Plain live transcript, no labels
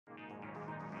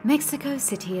Mexico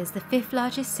City is the 5th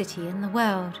largest city in the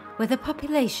world, with a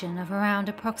population of around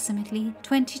approximately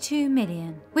 22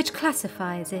 million, which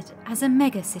classifies it as a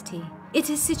megacity. It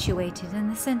is situated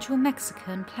in the Central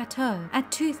Mexican Plateau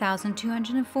at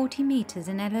 2,240 meters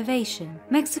in elevation.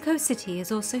 Mexico City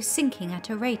is also sinking at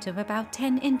a rate of about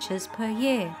 10 inches per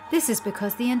year. This is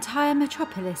because the entire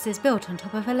metropolis is built on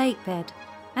top of a lake bed,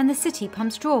 and the city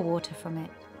pumps draw water from it.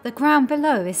 The ground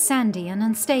below is sandy and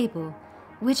unstable,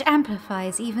 which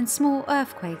amplifies even small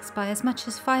earthquakes by as much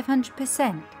as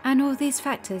 500%. And all these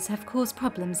factors have caused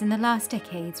problems in the last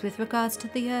decades with regards to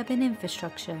the urban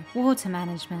infrastructure, water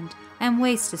management, and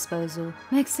waste disposal.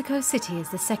 Mexico City is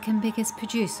the second biggest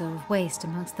producer of waste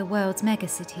amongst the world's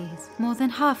megacities. More than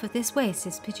half of this waste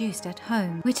is produced at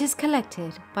home, which is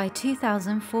collected by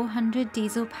 2,400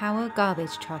 diesel-powered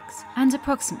garbage trucks, and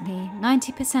approximately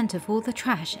 90% of all the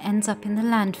trash ends up in the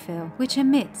landfill, which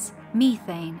emits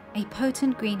methane, a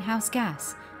potent greenhouse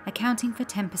gas, accounting for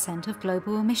 10% of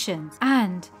global emissions,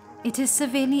 and it is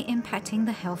severely impacting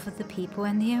the health of the people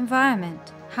and the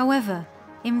environment. However,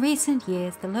 in recent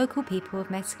years, the local people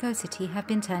of Mexico City have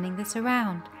been turning this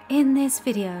around. In this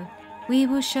video, we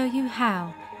will show you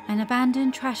how an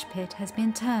abandoned trash pit has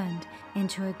been turned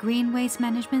into a green waste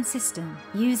management system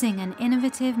using an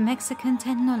innovative Mexican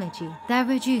technology that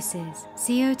reduces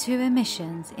CO2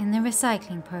 emissions in the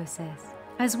recycling process,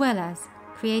 as well as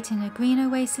creating a green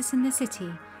oasis in the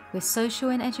city with social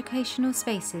and educational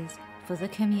spaces for the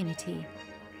community.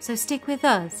 So stick with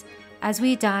us as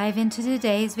we dive into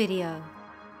today's video.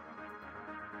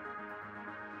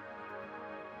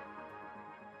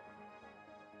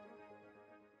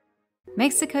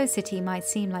 Mexico City might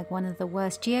seem like one of the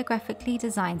worst geographically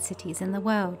designed cities in the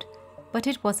world, but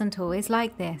it wasn't always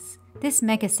like this. This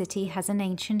megacity has an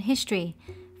ancient history.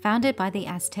 Founded by the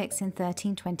Aztecs in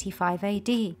 1325 AD,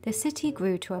 the city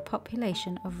grew to a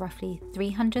population of roughly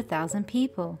 300,000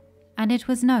 people, and it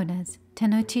was known as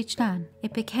Tenochtitlan.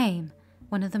 It became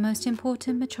one of the most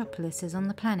important metropolises on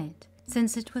the planet,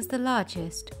 since it was the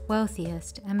largest,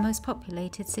 wealthiest, and most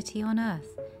populated city on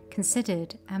Earth,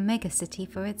 considered a megacity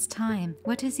for its time.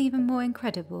 What is even more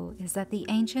incredible is that the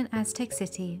ancient Aztec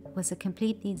city was a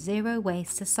completely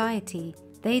zero-waste society.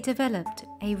 They developed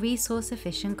a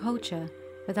resource-efficient culture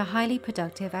with a highly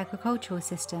productive agricultural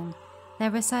system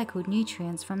that recycled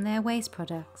nutrients from their waste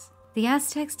products. The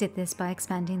Aztecs did this by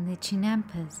expanding the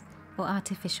Chinampas, or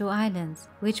artificial islands,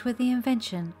 which were the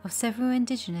invention of several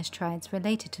indigenous tribes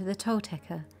related to the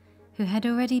Tolteca, who had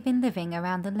already been living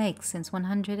around the lakes since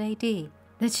 100 AD.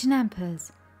 The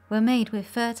Chinampas were made with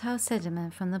fertile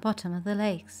sediment from the bottom of the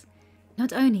lakes.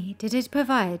 Not only did it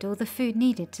provide all the food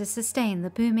needed to sustain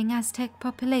the booming Aztec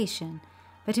population,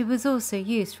 but it was also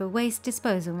used for waste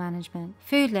disposal management.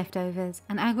 Food leftovers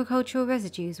and agricultural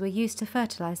residues were used to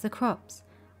fertilize the crops,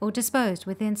 or disposed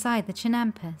with inside the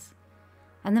Chinampas.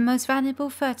 And the most valuable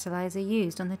fertilizer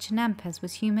used on the Chinampas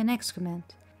was human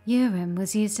excrement. Urine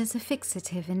was used as a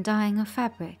fixative in dyeing of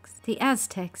fabrics. The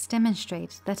Aztecs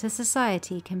demonstrate that a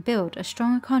society can build a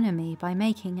strong economy by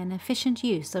making an efficient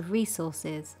use of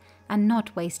resources and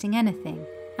not wasting anything.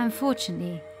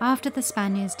 Unfortunately, after the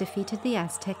Spaniards defeated the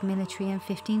Aztec military in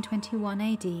 1521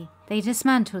 AD, they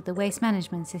dismantled the waste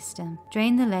management system,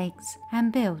 drained the lakes,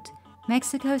 and built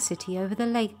Mexico City over the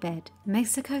lake bed.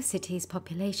 Mexico City's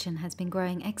population has been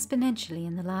growing exponentially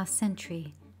in the last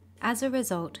century. As a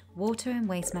result, water and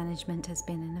waste management has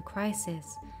been in a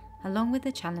crisis, along with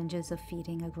the challenges of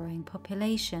feeding a growing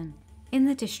population. In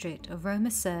the district of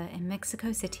ROMA Sur in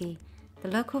Mexico City, the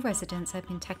local residents have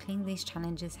been tackling these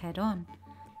challenges head-on.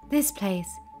 This place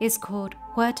is called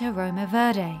HUERTA ROMA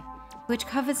VERDE, which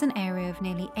covers an area of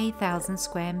nearly 8,000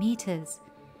 square meters.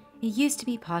 It used to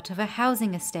be part of a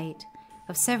housing estate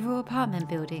of several apartment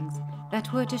buildings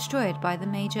that were destroyed by the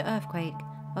major earthquake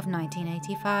of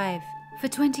 1985. For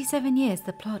 27 years,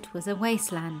 the plot was a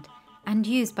wasteland and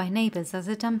used by neighbors as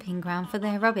a dumping ground for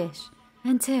their rubbish,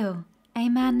 until a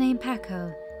man named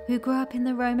Paco, who grew up in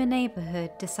the Roma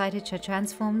neighborhood, decided to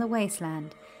transform the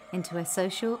wasteland into a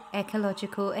social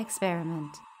ecological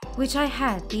experiment, which I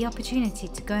had the opportunity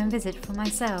to go and visit for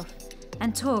myself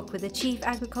and talk with the chief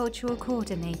agricultural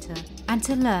coordinator and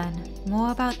to learn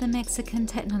more about the Mexican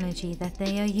technology that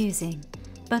they are using.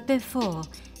 But before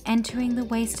entering the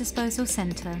waste disposal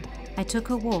center, I took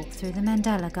a walk through the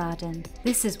Mandala garden.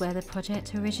 This is where the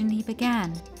project originally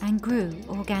began and grew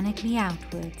organically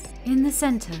outwards. In the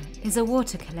center is a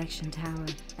water collection tower,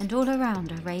 and all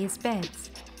around are raised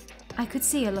beds. I could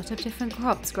see a lot of different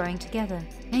crops growing together,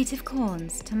 native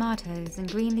corns, tomatoes,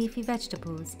 and green leafy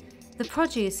vegetables. The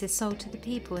produce is sold to the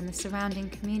people in the surrounding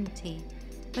community,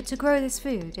 but to grow this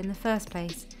food in the first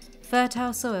place,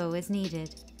 Fertile soil is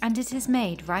needed, and it is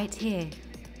made right here.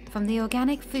 From the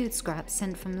organic food scraps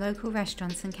sent from local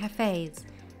restaurants and cafes,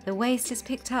 the waste is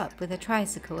picked up with a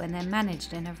tricycle and then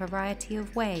managed in a variety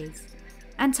of ways.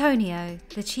 Antonio,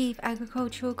 the Chief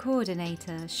Agricultural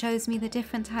Coordinator, shows me the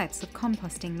different types of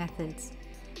composting methods,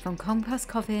 from compost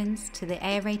coffins to the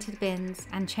aerated bins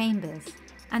and chambers.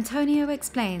 Antonio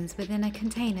explains within a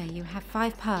container you have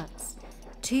 5 parts.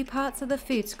 2 parts are the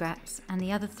food scraps and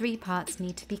the other 3 parts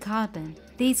need to be carbon.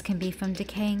 These can be from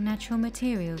decaying natural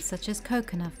materials such as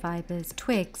coconut fibres,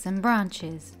 twigs and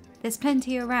branches. There's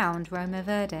plenty around Roma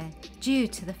Verde due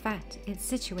to the fact it's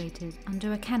situated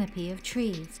under a canopy of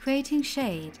trees, creating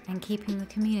shade and keeping the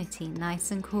community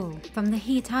nice and cool from the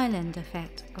heat island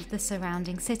effect of the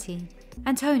surrounding city.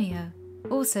 Antonio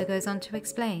also goes on to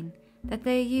explain that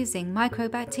they are using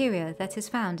microbacteria that is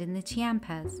found in the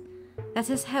Chinampas that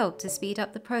has helped to speed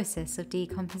up the process of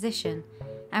decomposition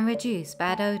and reduce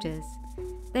bad odours.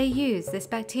 They use this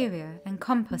bacteria in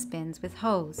compost bins with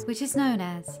holes, which is known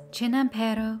as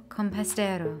Chinampero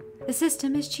Compostero. The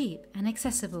system is cheap and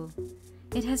accessible.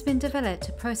 It has been developed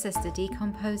to process the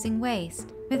decomposing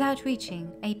waste without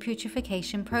reaching a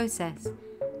putrefaction process.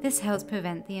 This helps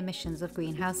prevent the emissions of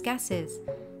greenhouse gases,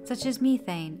 such as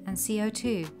methane and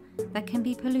CO2, that can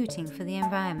be polluting for the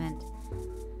environment.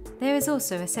 There is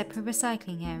also a separate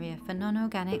recycling area for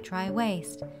non-organic dry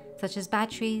waste, such as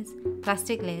batteries,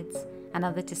 plastic lids, and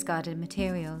other discarded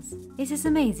materials. It is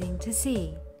amazing to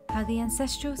see how the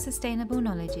ancestral sustainable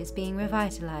knowledge is being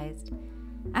revitalized,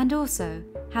 and also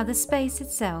how the space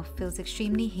itself feels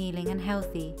extremely healing and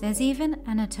healthy. There's even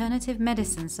an alternative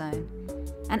medicine zone,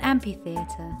 an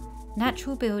amphitheatre,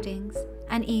 natural buildings,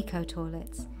 and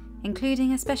eco-toilets,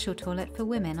 including a special toilet for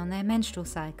women on their menstrual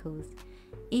cycles.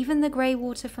 Even the grey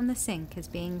water from the sink is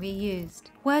being reused.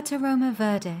 HUERTA Roma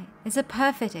Verde is a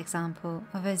perfect example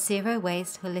of a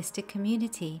zero-waste holistic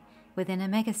community within a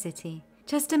megacity.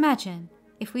 Just imagine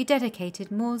if we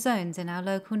dedicated more zones in our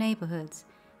local neighbourhoods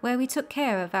where we took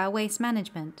care of our waste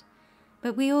management,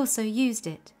 but we also used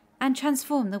it and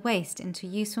transformed the waste into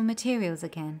useful materials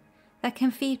again that can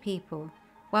feed people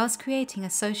whilst creating a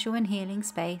social and healing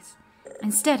space,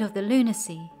 instead of the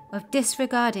lunacy of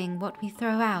disregarding what we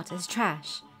throw out as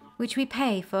trash, which we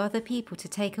pay for other people to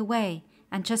take away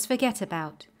and just forget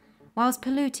about, whilst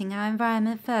polluting our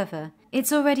environment further.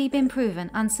 It's already been proven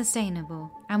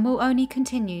unsustainable and will only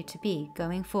continue to be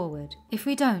going forward if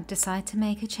we don't decide to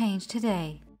make a change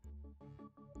today.